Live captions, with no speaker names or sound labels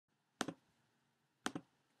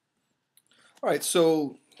All right,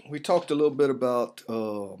 so we talked a little bit about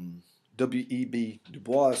W.E.B. Du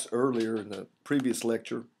Bois earlier in the previous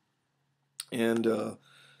lecture, and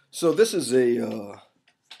so this is a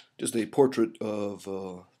just a portrait of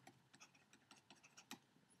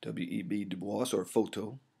W.E.B. Du Bois, or a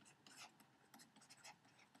photo.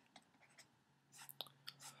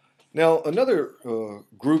 Now, another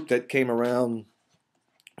group that came around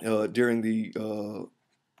during the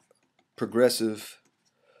progressive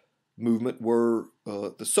movement were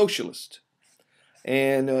the socialists,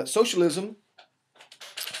 and socialism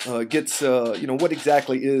gets what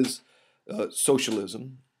exactly is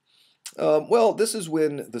socialism? Well, this is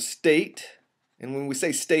when the state, and when we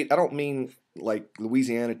say state, I don't mean like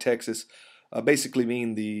Louisiana, Texas. I basically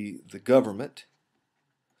mean the government.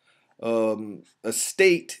 A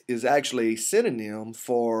state is actually a synonym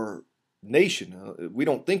for nation. We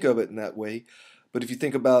don't think of it in that way, but if you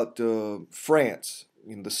think about France,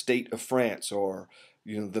 the state of France, or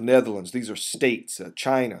the Netherlands, these are states.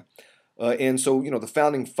 China, and so the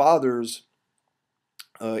founding fathers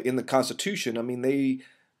in the Constitution. I mean,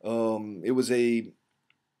 it was it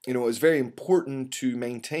was very important to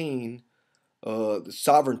maintain the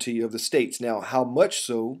sovereignty of the states. Now, how much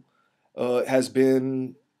so has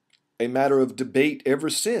been a matter of debate ever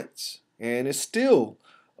since, and is still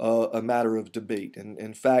a matter of debate. And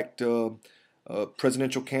in fact,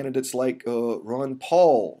 presidential candidates like Ron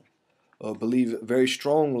Paul believe very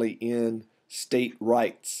strongly in state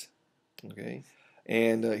rights. Okay,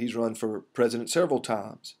 and he's run for president several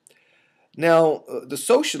times. Now, the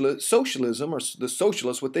socialism, or the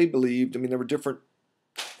socialists, what they believed, I mean, there were different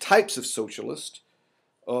types of socialists.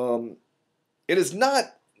 Um, it is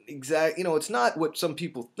not it's not what some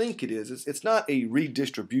people think it is. It's not a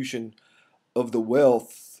redistribution of the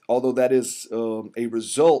wealth, although that is a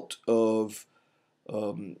result of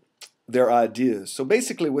um, their ideas. So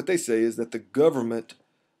basically, what they say is that the government,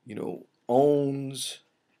 owns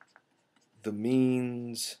the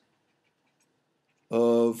means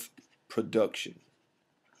of production.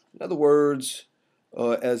 In other words,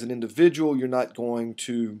 as an individual, you're not going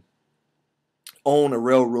to own a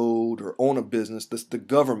railroad or own a business. The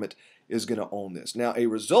government is going to own this. Now, a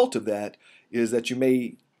result of that is that you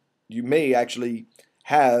may actually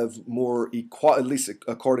have more equal, at least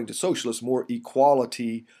according to socialists, more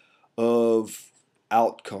equality of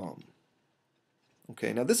outcome.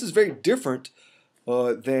 Okay, now this is very different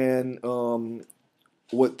than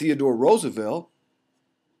what Theodore Roosevelt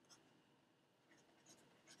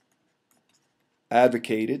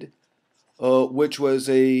advocated, which was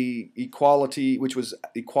equality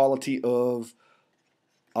of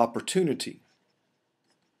opportunity.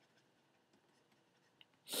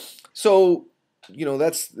 So,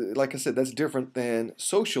 that's, like I said, that's different than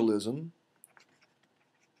socialism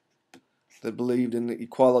that believed in the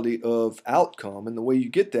equality of outcome. And the way you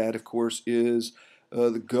get that, of course, is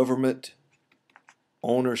the government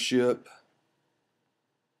ownership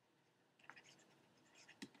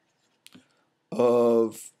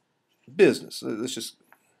of business. Let's just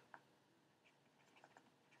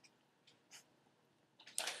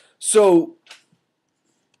so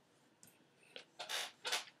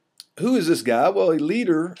who is this guy? Well, a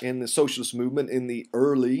leader in the socialist movement in the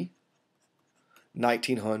early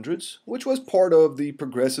 1900s, which was part of the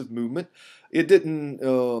progressive movement. It didn't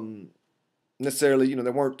necessarily,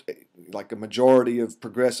 there weren't like a majority of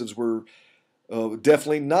progressives were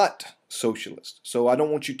definitely not socialist. So I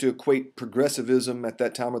don't want you to equate progressivism at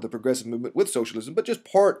that time, or the progressive movement, with socialism, but just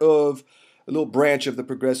part of a little branch of the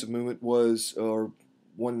progressive movement was, or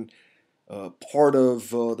one part of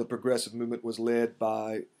the progressive movement was led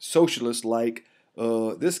by socialists like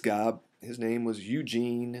this guy. His name was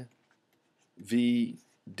Eugene V.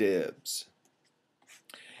 Debs.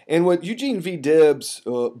 And what Eugene V. Debs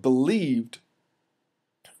believed,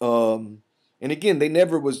 and again,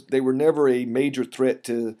 they were never a major threat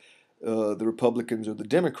to the Republicans or the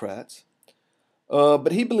Democrats,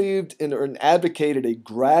 but he believed in, or advocated, a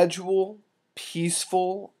gradual,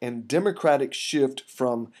 peaceful, and democratic shift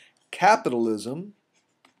from capitalism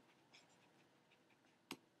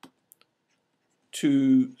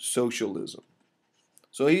to socialism.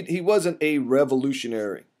 So he wasn't a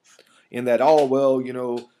revolutionary in that, oh, well,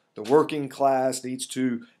 the working class needs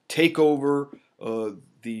to take over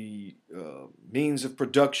the means of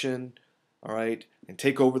production, all right, and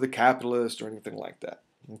take over the capitalist or anything like that.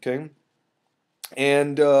 Okay?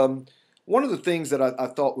 And one of the things that I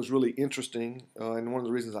thought was really interesting, and one of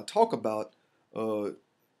the reasons I talk about uh,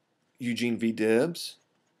 Eugene V. Debs,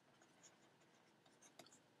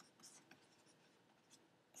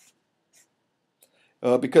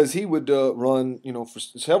 because he would run, for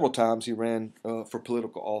several times he ran for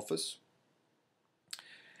political office.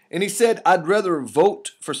 And he said, I'd rather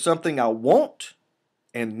vote for something I want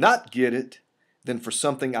and not get it than for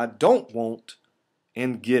something I don't want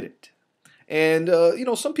and get it. And,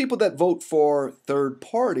 some people that vote for third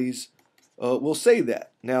parties will say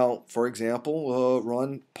that. Now, for example,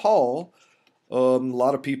 Ron Paul, a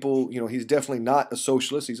lot of people, he's definitely not a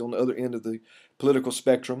socialist. He's on the other end of the political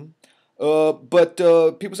spectrum. But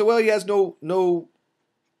people say, well, he has no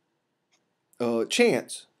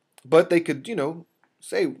chance. But they could,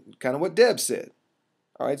 say kind of what Deb said.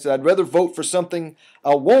 All right, so I'd rather vote for something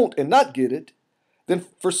I won't and not get it than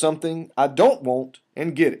for something I don't want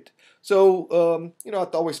and get it. So,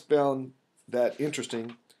 I've always found that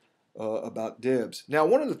interesting about Debs. Now,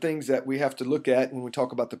 one of the things that we have to look at when we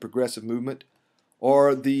talk about the progressive movement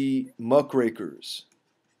are the muckrakers.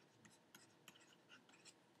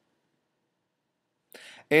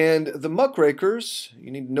 And the muckrakers, you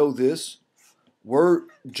need to know this, were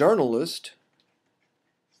journalists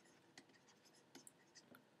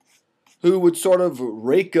who would sort of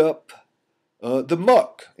rake up the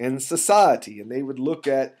muck in society, and they would look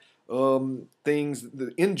at things,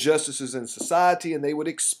 the injustices in society, and they would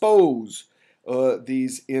expose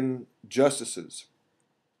these injustices.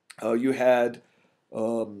 You had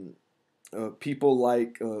people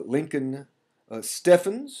like Lincoln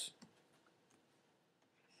Steffens.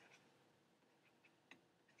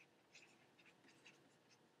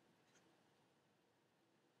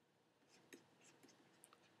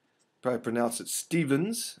 Probably pronounce it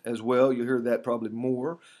Stevens as well. You'll hear that probably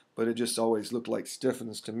more, but it just always looked like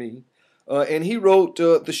Steffens to me. And he wrote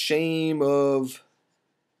The Shame of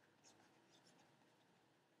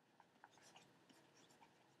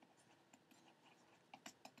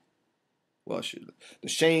The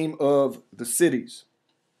Shame of the Cities.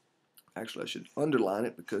 Actually, I should underline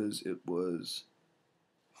it because it was,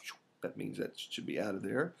 that means that should be out of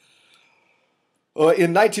there.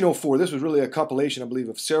 In 1904, this was really a compilation, I believe,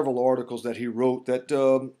 of several articles that he wrote that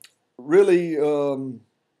really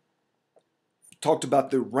talked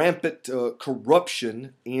about the rampant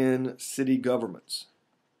corruption in city governments.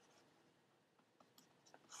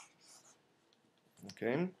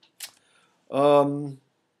 Okay.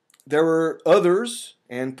 There were others,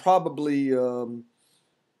 and probably one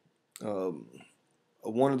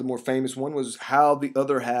of the more famous one was How the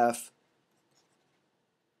Other Half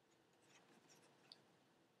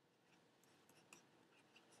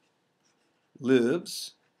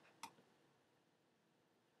Lives.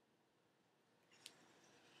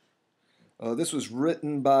 This was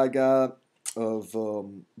written by a guy of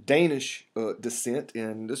Danish descent,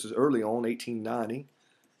 and this is early on, 1890.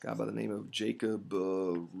 A guy by the name of Jacob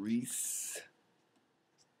Riis,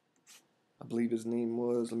 I believe his name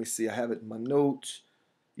was. Let me see, I have it in my notes.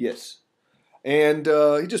 Yes. And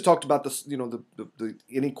he just talked about the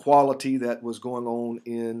inequality that was going on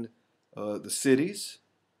in the cities.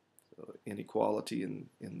 Inequality in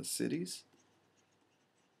the cities.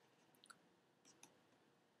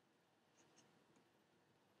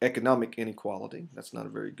 Economic inequality. That's not a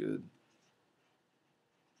very good.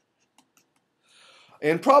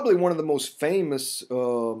 And probably one of the most famous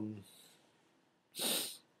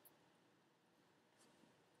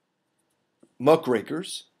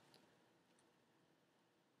muckrakers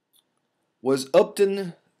was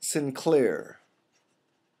Upton Sinclair.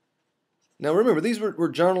 Now remember, these were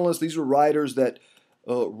journalists, these were writers that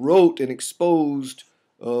wrote and exposed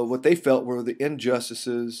what they felt were the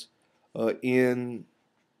injustices in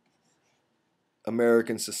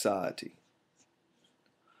American society.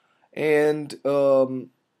 And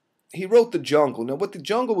he wrote The Jungle. Now what The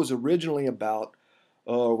Jungle was originally about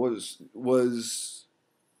was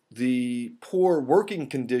the poor working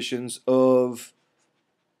conditions of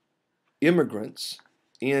immigrants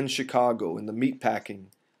in Chicago, in the meatpacking.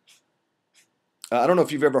 I don't know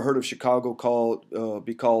if you've ever heard of Chicago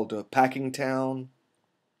called Packing Town,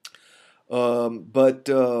 but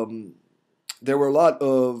there were a lot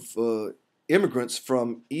of immigrants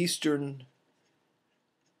from Eastern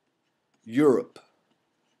Europe.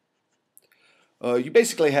 You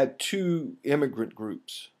basically had two immigrant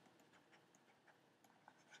groups.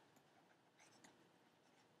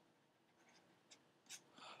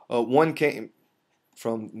 One came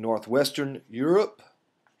from Northwestern Europe,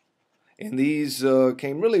 and these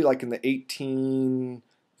came really like in the 1850s,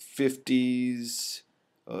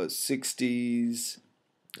 60s,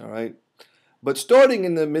 all right? But starting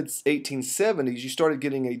in the mid-1870s, you started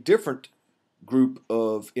getting a different group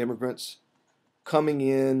of immigrants coming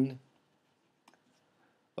in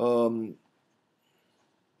from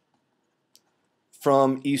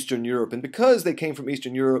Eastern Europe. And because they came from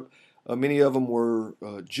Eastern Europe, many of them were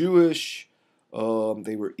Jewish,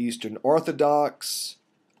 they were Eastern Orthodox,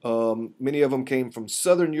 Many of them came from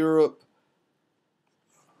Southern Europe.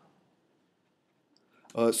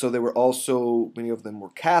 So they were also, many of them were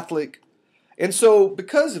Catholic. And so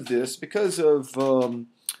because of this, because of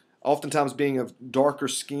oftentimes being of darker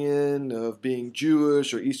skin, of being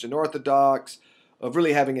Jewish or Eastern Orthodox, of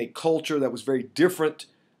really having a culture that was very different,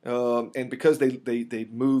 and because they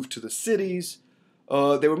moved to the cities,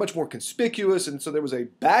 they were much more conspicuous, and so there was a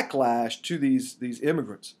backlash to these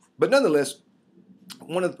immigrants. But nonetheless,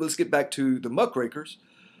 let's get back to the muckrakers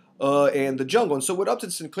and the jungle. And so what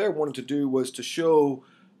Upton Sinclair wanted to do was to show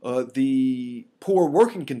the poor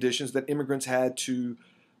working conditions that immigrants had to,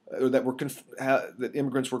 or that that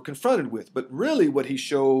immigrants were confronted with. But really, what he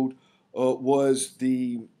showed was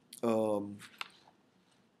the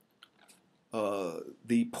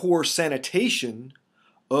poor sanitation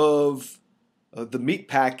of the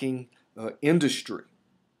meatpacking industry.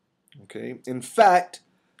 Okay, in fact,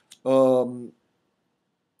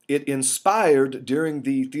 it inspired during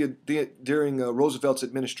Roosevelt's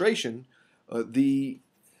administration the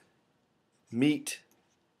Meat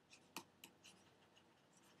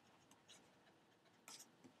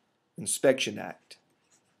Inspection Act,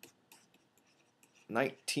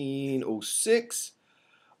 1906.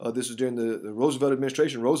 This was during the Roosevelt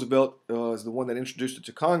administration. Roosevelt is the one that introduced it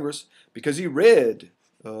to Congress because he read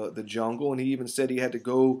The Jungle, and he even said he had to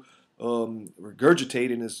go regurgitate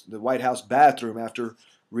in the White House bathroom after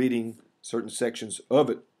reading certain sections of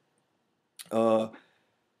it. Well,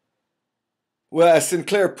 as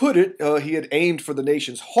Sinclair put it, he had aimed for the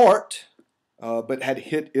nation's heart, but had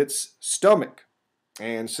hit its stomach.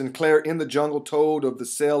 And Sinclair in The Jungle told of the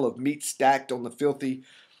sale of meat stacked on the filthy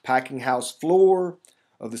packing house floor,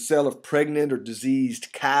 of the sale of pregnant or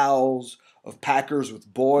diseased cows, of packers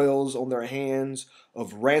with boils on their hands,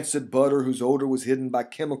 of rancid butter whose odor was hidden by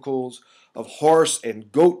chemicals, of horse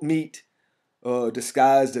and goat meat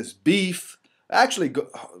disguised as beef. Actually,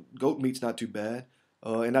 goat meat's not too bad.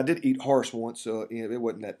 And I did eat horse once. It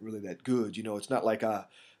wasn't really that good. It's not like I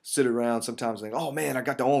sit around sometimes think, oh man, I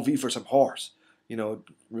got the envie for some horse. It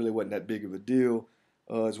really wasn't that big of a deal.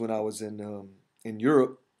 As when I was in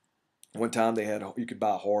Europe, one time you could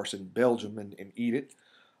buy a horse in Belgium and eat it.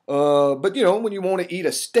 But when you want to eat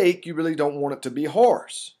a steak, you really don't want it to be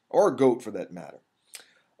horse or a goat for that matter.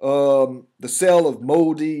 The sale of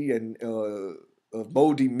moldy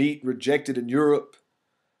meat rejected in Europe.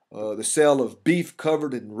 The sale of beef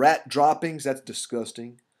covered in rat droppings, that's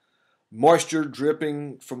disgusting. Moisture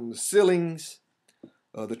dripping from the ceilings.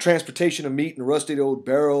 The transportation of meat in rusted old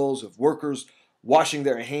barrels, of workers washing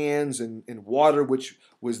their hands in water which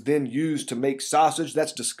was then used to make sausage,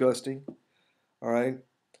 that's disgusting. All right.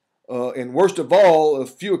 And worst of all, a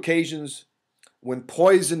few occasions when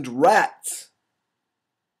poisoned rats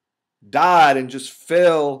died and just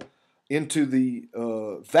fell into the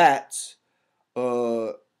vats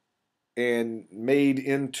and made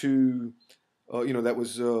into, that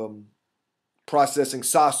was processing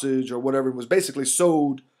sausage or whatever. It was basically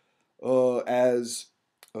sold as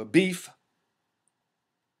beef.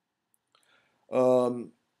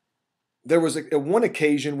 There was one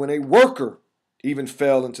occasion when a worker even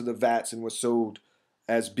fell into the vats and was sold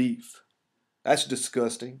as beef. That's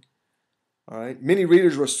disgusting. All right. Many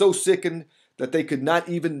readers were so sickened that they could not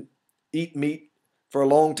even eat meat for a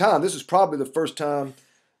long time. This is probably the first time.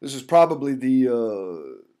 This is probably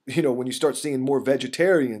when you start seeing more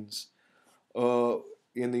vegetarians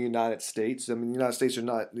in the United States. I mean, the United States are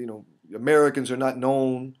not, Americans are not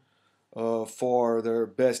known for their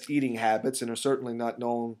best eating habits, and are certainly not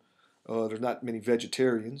known. There's not many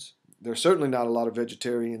vegetarians. There's certainly not a lot of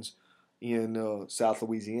vegetarians in South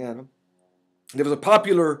Louisiana. There was a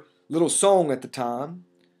popular little song at the time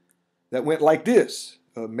that went like this.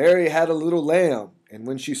 Mary had a little lamb, and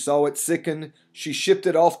when she saw it sicken, she shipped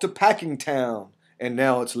it off to Packingtown, and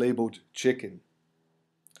now it's labeled chicken.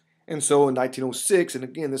 And so in 1906, and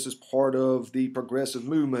again, this is part of the progressive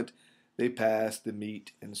movement, they passed the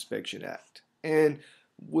Meat Inspection Act. And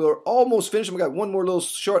we're almost finished. We got one more little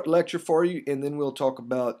short lecture for you, and then we'll talk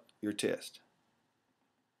about your test.